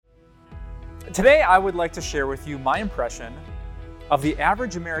Today, I would like to share with you my impression of the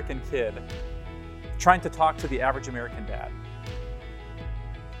average American kid trying to talk to the average American dad.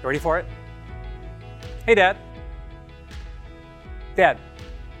 You ready for it? Hey, Dad. Dad.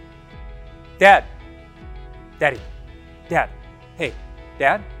 Dad. Daddy. Dad. Hey,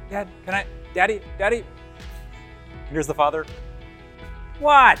 Dad. Dad. Can I? Daddy. Daddy. Here's the father.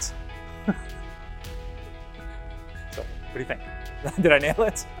 What? So, what do you think? Did I nail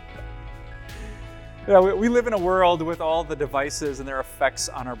it? Yeah, we live in a world with all the devices and their effects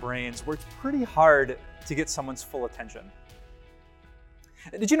on our brains where it's pretty hard to get someone's full attention.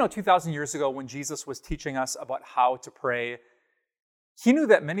 Did you know 2,000 years ago when Jesus was teaching us about how to pray, he knew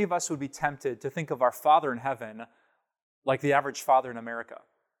that many of us would be tempted to think of our Father in heaven like the average father in America.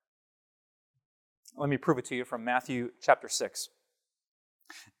 Let me prove it to you from Matthew chapter 6.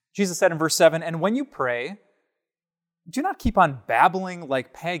 Jesus said in verse 7, "And when you pray, do not keep on babbling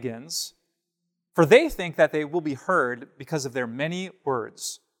like pagans, for they think that they will be heard because of their many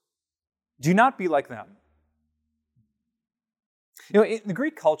words. Do not be like them." You know, in the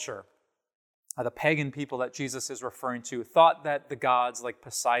Greek culture, the pagan people that Jesus is referring to thought that the gods like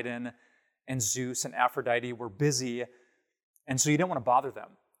Poseidon and Zeus and Aphrodite were busy, and so you didn't want to bother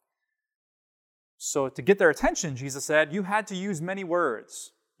them. So to get their attention, Jesus said, you had to use many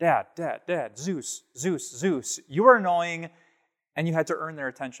words. Dad, Dad, Dad, Zeus, Zeus, Zeus. You were annoying, and you had to earn their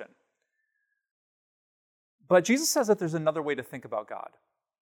attention. But Jesus says that there's another way to think about God.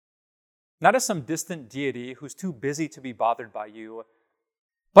 Not as some distant deity who's too busy to be bothered by you,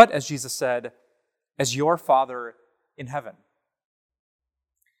 but as Jesus said, as your Father in heaven.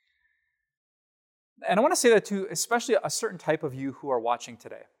 And I want to say that to especially a certain type of you who are watching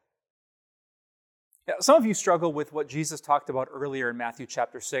today. Some of you struggle with what Jesus talked about earlier in Matthew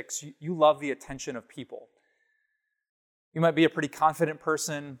chapter 6. You love the attention of people. You might be a pretty confident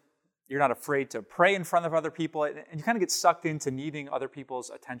person. You're not afraid to pray in front of other people, and you kind of get sucked into needing other people's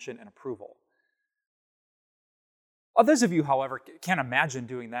attention and approval. Others of you, however, can't imagine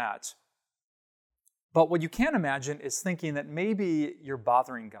doing that. But what you can imagine is thinking that maybe you're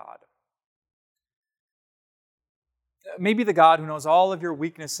bothering God. Maybe the God who knows all of your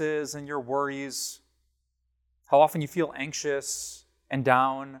weaknesses and your worries, how often you feel anxious and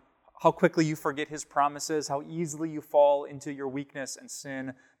down, how quickly you forget His promises, how easily you fall into your weakness and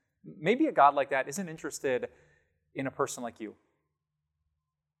sin. Maybe a God like that isn't interested in a person like you.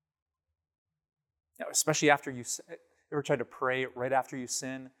 Now, especially after you ever tried to pray right after you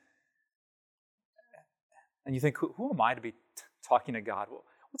sin, and you think, who am I to be talking to God? Well,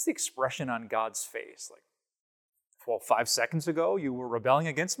 what's the expression on God's face? Like, well, 5 seconds ago you were rebelling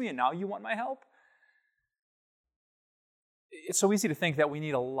against me and now you want my help? It's so easy to think that we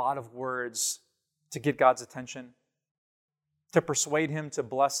need a lot of words to get God's attention, to persuade Him to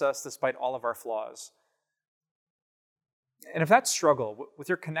bless us despite all of our flaws. And if that struggle with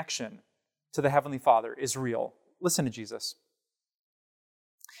your connection to the Heavenly Father is real, listen to Jesus.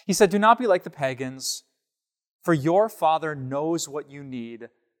 He said, "Do not be like the pagans, for your Father knows what you need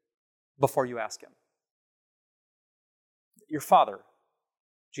before you ask Him." Your Father,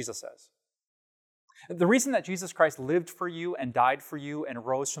 Jesus says. The reason that Jesus Christ lived for you and died for you and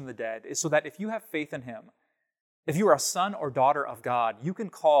rose from the dead is so that if you have faith in Him, if you are a son or daughter of God, you can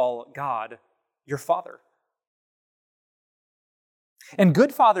call God your Father. And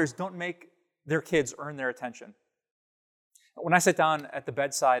good fathers don't make their kids earn their attention. When I sit down at the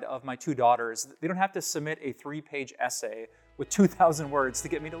bedside of my 2 daughters, they don't have to submit a 3-page essay with 2,000 words to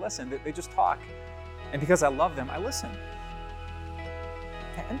get me to listen. They just talk. And because I love them, I listen.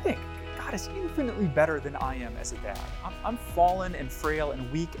 And think, God is infinitely better than I am as a dad. I'm fallen and frail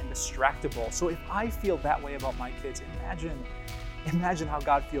and weak and distractible. So if I feel that way about my kids, imagine how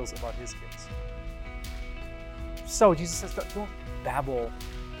God feels about His kids. So Jesus says, don't babble.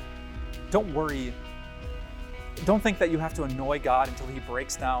 Don't worry. Don't think that you have to annoy God until He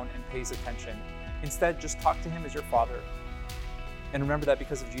breaks down and pays attention. Instead, just talk to Him as your Father. And remember that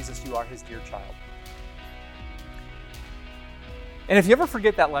because of Jesus, you are His dear child. And if you ever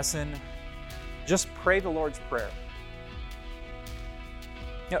forget that lesson, just pray the Lord's Prayer.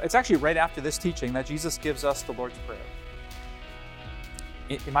 You know, it's actually right after this teaching that Jesus gives us the Lord's Prayer.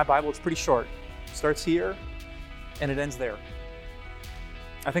 In my Bible, it's pretty short. It starts here, and it ends there.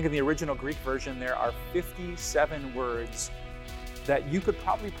 I think in the original Greek version, there are 57 words that you could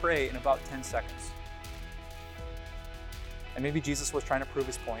probably pray in about 10 seconds. And maybe Jesus was trying to prove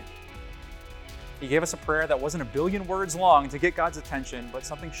His point. He gave us a prayer that wasn't a billion words long to get God's attention, but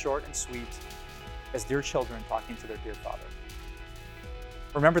something short and sweet as dear children talking to their dear Father.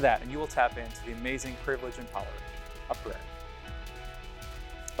 Remember that, and you will tap into the amazing privilege and power of prayer.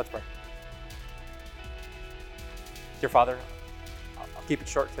 Let's pray. Dear Father, I'll keep it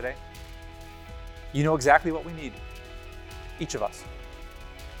short today. You know exactly what we need, each of us.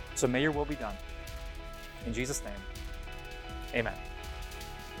 So may your will be done. In Jesus' name, amen.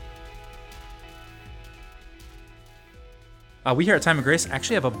 We here at Time of Grace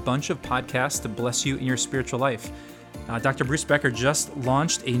actually have a bunch of podcasts to bless you in your spiritual life. Dr. Bruce Becker just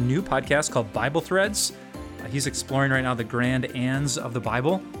launched a new podcast called Bible Threads. He's exploring right now the grand ands of the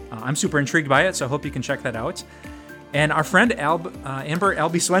Bible. I'm super intrigued by it, so I hope you can check that out. And our friend Amber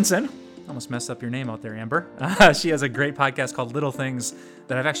Albee Swenson, almost messed up your name out there, Amber. She has a great podcast called Little Things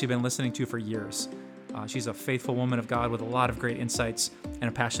that I've actually been listening to for years. She's a faithful woman of God with a lot of great insights and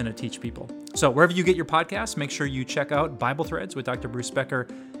a passion to teach people. So wherever you get your podcasts, make sure you check out Bible Threads with Dr. Bruce Becker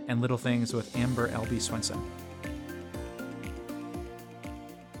and Little Things with Amber Albee Swenson.